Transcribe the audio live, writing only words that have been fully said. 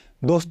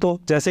दोस्तों,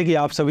 जैसे कि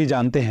आप सभी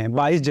जानते हैं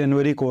 22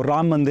 जनवरी को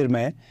राम मंदिर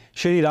में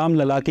श्री राम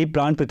लला की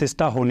प्राण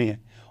प्रतिष्ठा होनी है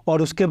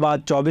और उसके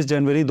बाद 24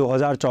 जनवरी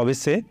 2024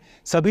 से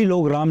सभी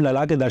लोग राम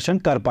लला के दर्शन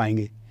कर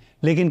पाएंगे।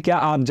 लेकिन क्या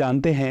आप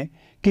जानते हैं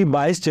कि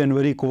 22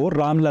 जनवरी को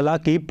राम लला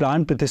की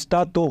प्राण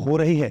प्रतिष्ठा तो हो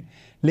रही है,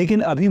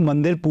 लेकिन अभी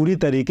मंदिर पूरी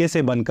तरीके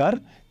से बनकर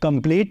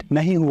कंप्लीट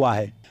नहीं हुआ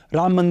है।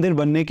 राम मंदिर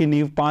बनने की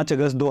नींव 5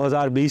 अगस्त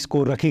 2020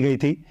 को रखी गई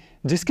थी,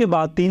 जिसके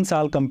बाद 3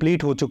 साल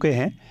कंप्लीट हो चुके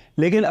हैं,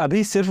 लेकिन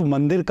अभी सिर्फ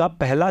मंदिर का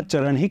पहला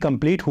चरण ही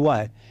कंप्लीट हुआ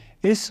है।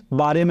 इस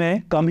बारे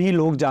में कम ही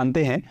लोग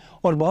जानते हैं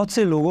और बहुत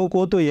से लोगों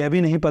को तो यह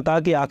भी नहीं पता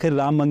कि आखिर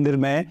राम मंदिर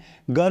में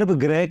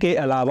गर्भगृह के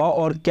अलावा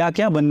और क्या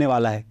क्या बनने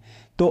वाला है।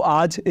 तो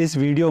आज इस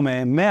वीडियो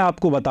में मैं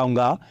आपको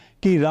बताऊंगा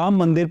कि राम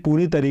मंदिर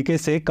पूरी तरीके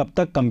से कब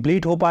तक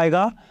कंप्लीट हो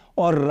पाएगा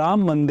और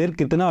राम मंदिर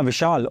कितना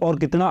विशाल और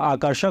कितना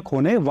आकर्षक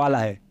होने वाला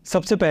है।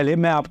 सबसे पहले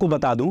मैं आपको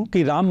बता दूं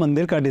कि राम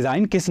मंदिर का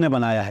डिज़ाइन किसने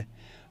बनाया है।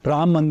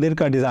 राम मंदिर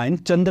का डिज़ाइन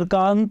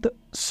चंद्रकांत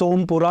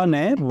सोमपुरा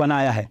ने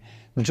बनाया है,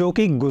 जो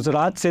कि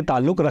गुजरात से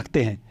ताल्लुक़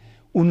रखते हैं।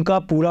 उनका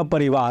पूरा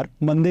परिवार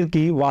मंदिर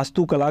की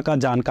वास्तुकला का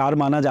जानकार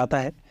माना जाता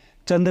है।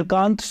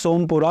 चंद्रकांत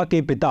सोमपुरा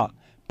के पिता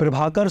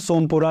प्रभाकर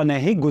सोमपुरा ने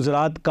ही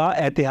गुजरात का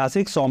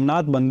ऐतिहासिक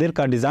सोमनाथ मंदिर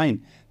का डिज़ाइन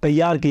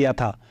तैयार किया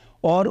था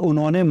और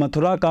उन्होंने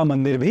मथुरा का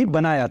मंदिर भी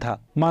बनाया था।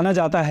 माना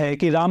जाता है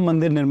कि राम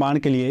मंदिर निर्माण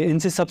के लिए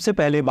इनसे सबसे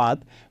पहले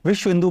बात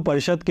विश्व हिंदू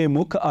परिषद के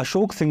मुख्य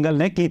अशोक सिंघल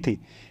ने की थी।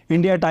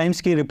 इंडिया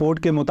टाइम्स की रिपोर्ट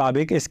के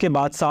मुताबिक इसके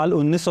बाद साल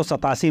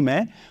 1987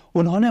 में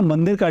उन्होंने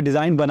मंदिर का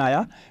डिज़ाइन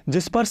बनाया,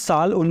 जिस पर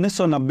साल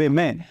 1990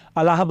 में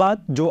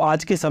इलाहाबाद, जो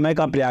आज के समय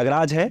का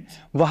प्रयागराज है,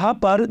 वहाँ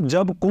पर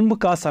जब कुंभ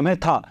का समय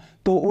था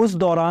तो उस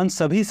दौरान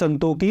सभी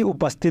संतों की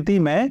उपस्थिति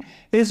में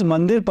इस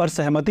मंदिर पर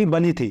सहमति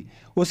बनी थी।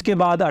 उसके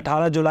बाद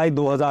 18 जुलाई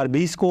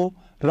 2020 को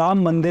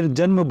राम मंदिर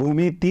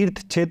जन्मभूमि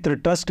तीर्थ क्षेत्र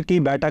ट्रस्ट की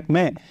बैठक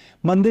में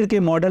मंदिर के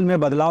मॉडल में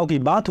बदलाव की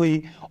बात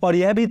हुई और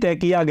यह भी तय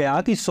किया गया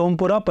कि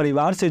सोमपुरा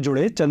परिवार से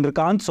जुड़े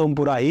चंद्रकांत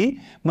सोमपुरा ही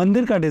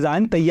मंदिर का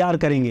डिज़ाइन तैयार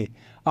करेंगे।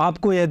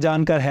 आपको यह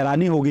जानकर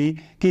हैरानी होगी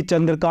कि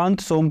चंद्रकांत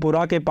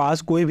सोमपुरा के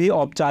पास कोई भी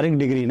औपचारिक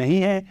डिग्री नहीं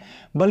है,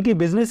 बल्कि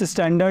बिजनेस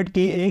स्टैंडर्ड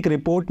की एक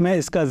रिपोर्ट में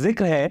इसका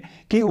जिक्र है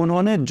कि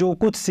उन्होंने जो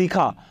कुछ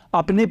सीखा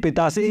अपने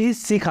पिता से ही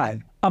सीखा है।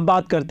 अब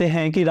बात करते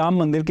हैं कि राम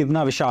मंदिर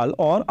कितना विशाल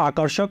और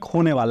आकर्षक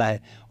होने वाला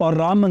है और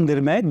राम मंदिर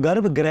में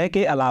गर्भगृह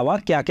के अलावा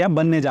क्या क्या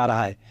बनने जा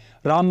रहा है।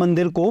 राम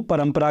मंदिर को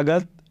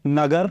परंपरागत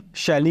नगर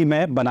शैली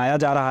में बनाया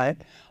जा रहा है।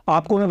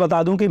 आपको मैं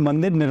बता दूं कि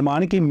मंदिर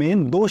निर्माण की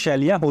मेन 2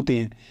 शैलियां होती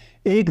हैं।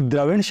 एक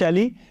द्रविड़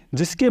शैली,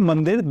 जिसके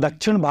मंदिर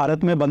दक्षिण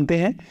भारत में बनते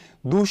हैं।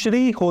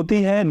 दूसरी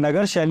होती है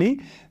नगर शैली,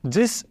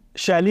 जिस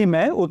शैली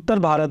में उत्तर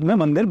भारत में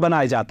मंदिर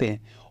बनाए जाते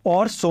हैं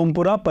और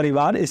सोमपुरा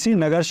परिवार इसी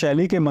नगर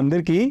शैली के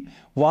मंदिर की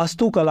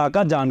वास्तुकला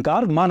का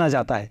जानकार माना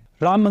जाता है।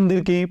 राम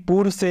मंदिर की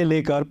पूर्व से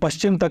लेकर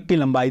पश्चिम तक की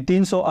लंबाई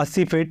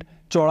 380 फीट,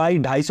 चौड़ाई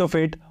 250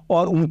 फीट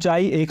और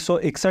ऊंचाई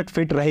 161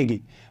 फीट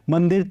रहेगी।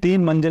 मंदिर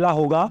 3 मंजिला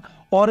होगा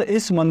और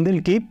इस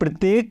मंदिर की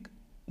प्रत्येक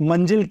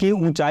मंजिल की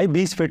ऊंचाई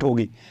 20 फीट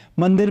होगी।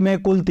 मंदिर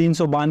में कुल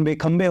 392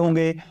 खंभे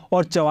होंगे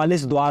और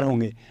 44 द्वार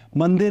होंगे।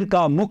 मंदिर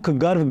का मुख्य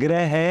गर्भगृह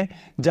है,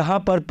 जहां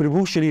पर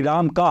प्रभु श्री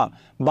राम का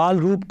बाल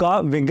रूप का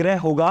विग्रह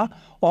होगा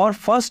और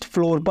फर्स्ट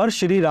फ्लोर पर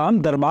श्री राम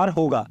दरबार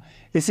होगा।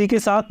 इसी के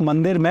साथ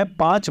मंदिर में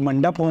 5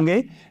 मंडप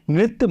होंगे: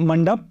 नृत्य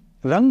मंडप,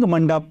 रंग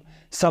मंडप,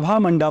 सभा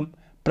मंडप,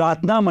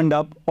 प्रार्थना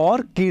मंडप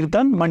और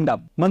कीर्तन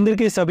मंडप। मंदिर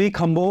के सभी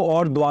खंभों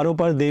और द्वारों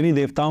पर देवी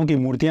देवताओं की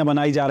मूर्तियां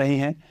बनाई जा रही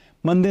हैं।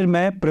 मंदिर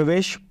में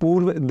प्रवेश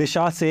पूर्व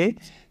दिशा से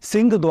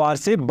सिंह द्वार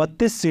से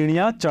 32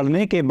 सीढ़ियां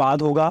चढ़ने के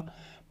बाद होगा।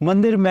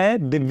 मंदिर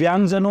में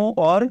दिव्यांगजनों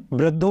और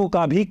वृद्धों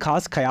का भी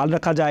खास ख्याल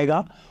रखा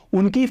जाएगा।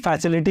 उनकी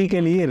फैसिलिटी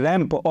के लिए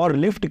रैंप और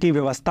लिफ्ट की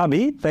व्यवस्था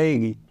भी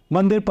रहेगी।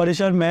 मंदिर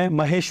परिसर में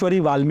महेश्वरी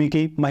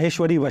वाल्मीकि,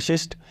 महेश्वरी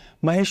वशिष्ठ,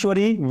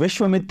 महेश्वरी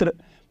विश्वामित्र,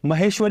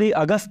 महेश्वरी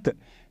अगस्त,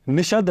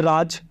 निषद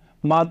राज,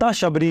 माता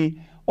शबरी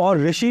और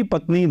ऋषि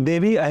पत्नी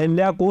देवी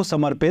अहिल्या को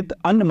समर्पित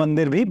अन्य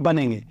मंदिर भी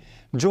बनेंगे।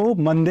 जो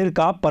मंदिर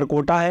का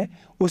परकोटा है,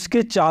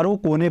 उसके चारों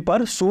कोने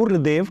पर सूर्य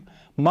देव,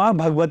 माँ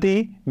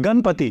भगवती,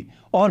 गणपति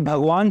और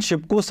भगवान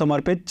शिव को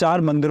समर्पित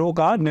 4 मंदिरों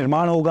का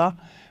निर्माण होगा।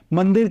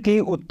 मंदिर की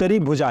उत्तरी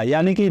भुजा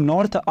यानी कि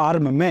नॉर्थ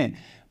आर्म में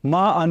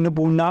माँ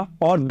अन्नपूर्णा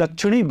और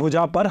दक्षिणी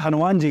भुजा पर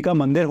हनुमान जी का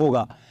मंदिर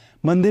होगा।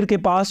 मंदिर के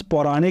पास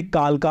पौराणिक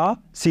काल का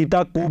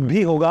सीता कूप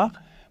भी होगा।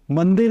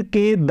 मंदिर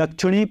के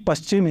दक्षिणी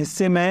पश्चिम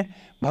हिस्से में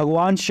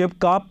भगवान शिव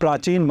का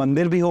प्राचीन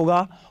मंदिर भी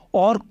होगा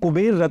और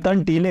कुबेर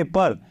रतन टीले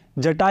पर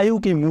जटायु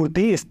की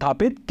मूर्ति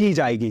स्थापित की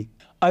जाएगी।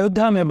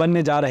 अयोध्या में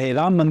बनने जा रहे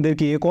राम मंदिर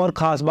की एक और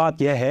खास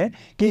बात यह है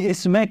कि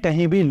इसमें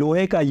कहीं भी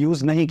लोहे का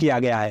यूज़ नहीं किया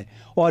गया है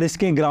और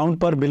इसके ग्राउंड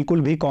पर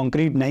बिल्कुल भी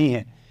कंक्रीट नहीं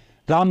है।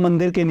 राम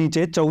मंदिर के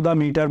नीचे 14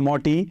 मीटर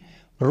मोटी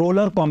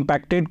रोलर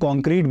कॉम्पैक्टेड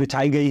कंक्रीट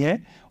बिछाई गई है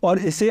और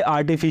इसे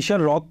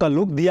आर्टिफिशियल रॉक का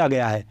लुक दिया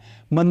गया है।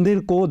 मंदिर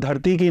को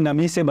धरती की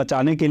नमी से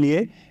बचाने के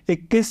लिए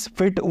 21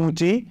 फीट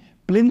ऊंची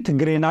प्लिंथ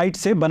ग्रेनाइट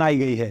से बनाई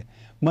गई है।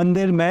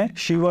 मंदिर में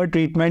शिवर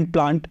treatment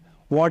plant,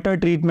 water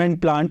treatment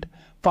plant,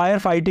 fire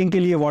fighting के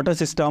लिए वाटर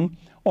सिस्टम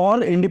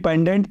और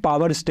इंडिपेंडेंट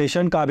पावर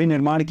स्टेशन का भी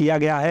निर्माण किया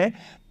गया है,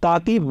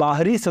 ताकि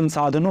बाहरी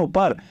संसाधनों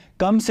पर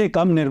कम से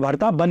कम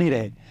निर्भरता बनी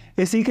रहे।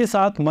 इसी के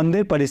साथ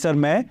मंदिर परिसर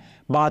में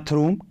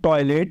बाथरूम,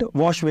 टॉयलेट,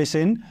 वॉश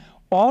बेसिन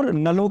और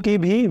नलों की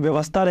भी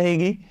व्यवस्था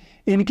रहेगी।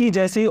 इनकी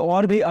जैसी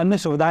और भी अन्य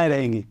सुविधाएं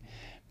रहेंगी।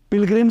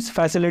 पिलग्रिम्स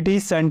फैसिलिटी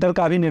सेंटर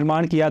का भी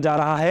निर्माण किया जा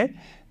रहा है,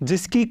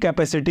 जिसकी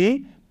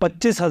कैपेसिटी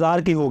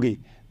 25,000 की होगी,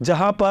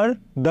 जहां पर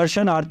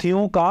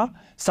दर्शनार्थियों का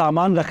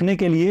सामान रखने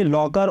के लिए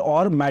लॉकर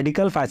और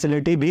मेडिकल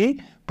फैसिलिटी भी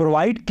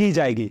प्रोवाइड की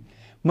जाएगी।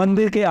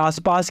 मंदिर के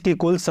आसपास की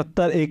कुल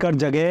 70 एकड़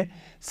जगह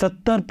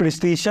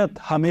 70%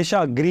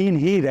 हमेशा ग्रीन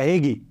ही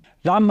रहेगी।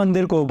 राम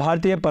मंदिर को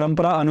भारतीय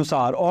परंपरा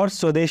अनुसार और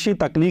स्वदेशी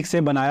तकनीक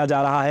से बनाया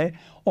जा रहा है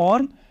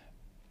और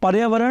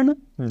पर्यावरण,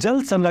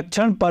 जल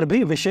संरक्षण पर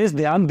भी विशेष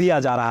ध्यान दिया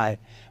जा रहा है।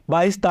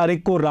 22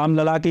 तारीख को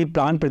रामलला की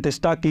प्राण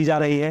प्रतिष्ठा की जा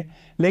रही है,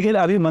 लेकिन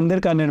अभी मंदिर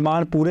का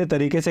निर्माण पूरे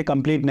तरीके से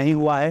कंप्लीट नहीं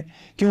हुआ है,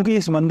 क्योंकि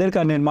इस मंदिर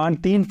का निर्माण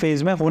 3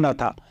 फेज में होना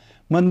था।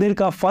 मंदिर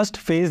का फर्स्ट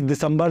फेज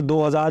दिसंबर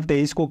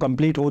 2023 को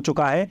कंप्लीट हो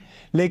चुका है,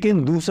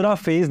 लेकिन दूसरा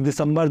फेज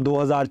दिसंबर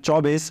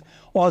 2024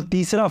 और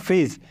तीसरा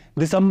फेज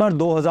दिसंबर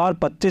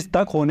 2025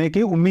 तक होने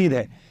की उम्मीद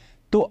है।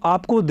 तो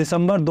आपको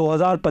दिसंबर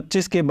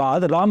 2025 के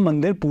बाद राम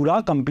मंदिर पूरा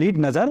कंप्लीट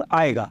नजर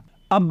आएगा।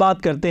 अब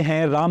बात करते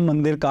हैं राम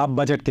मंदिर का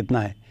बजट कितना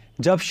है।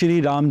 जब श्री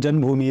राम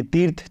जन्मभूमि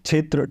तीर्थ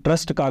क्षेत्र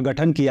ट्रस्ट का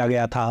गठन किया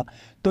गया था,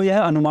 तो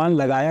यह अनुमान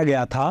लगाया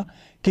गया था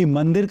कि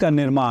मंदिर का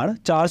निर्माण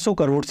 400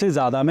 करोड़ से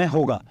ज़्यादा में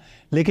होगा,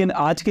 लेकिन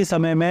आज के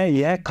समय में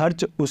यह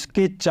खर्च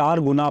उसके 4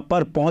 गुना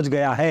पर पहुंच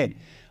गया है।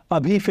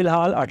 अभी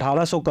फिलहाल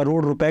 1800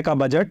 करोड़ रुपए का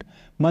बजट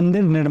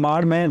मंदिर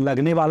निर्माण में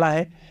लगने वाला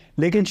है,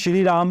 लेकिन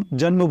श्री राम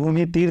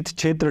जन्मभूमि तीर्थ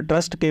क्षेत्र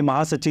ट्रस्ट के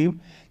महासचिव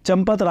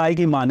चंपत राय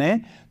की माने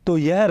तो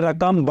यह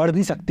रकम बढ़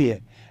भी सकती है।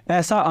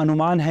 ऐसा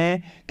अनुमान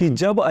है कि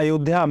जब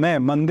अयोध्या में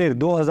मंदिर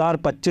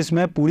 2025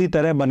 में पूरी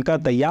तरह बनकर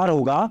तैयार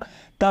होगा,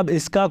 तब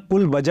इसका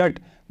कुल बजट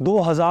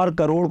 2000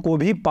 करोड़ को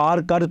भी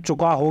पार कर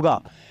चुका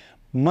होगा।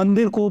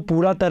 मंदिर को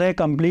पूरा तरह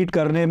कंप्लीट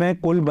करने में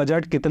कुल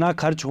बजट कितना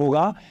खर्च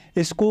होगा,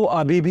 इसको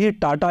अभी भी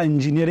टाटा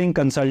इंजीनियरिंग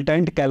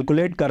कंसल्टेंट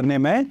कैलकुलेट करने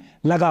में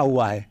लगा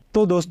हुआ है।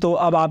 तो दोस्तों,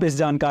 अब आप इस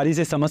जानकारी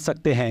से समझ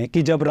सकते हैं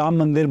कि जब राम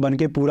मंदिर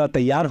बनके पूरा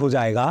तैयार हो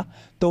जाएगा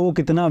तो वो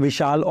कितना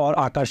विशाल और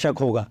आकर्षक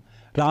होगा।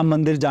 राम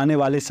मंदिर जाने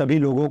वाले सभी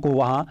लोगों को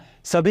वहाँ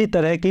सभी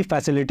तरह की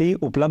फैसिलिटी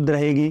उपलब्ध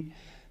रहेगी।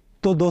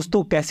 तो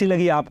दोस्तों, कैसी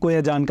लगी आपको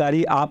यह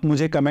जानकारी, आप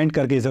मुझे कमेंट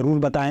करके ज़रूर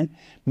बताएं।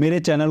 मेरे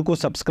चैनल को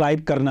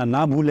सब्सक्राइब करना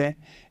ना भूलें।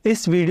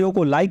 इस वीडियो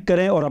को लाइक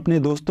करें और अपने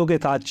दोस्तों के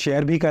साथ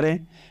शेयर भी करें।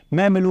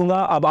 मैं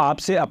मिलूँगा अब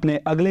आपसे अपने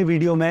अगले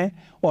वीडियो में,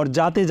 और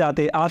जाते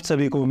जाते आप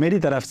सभी को मेरी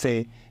तरफ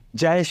से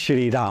जय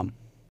श्री राम।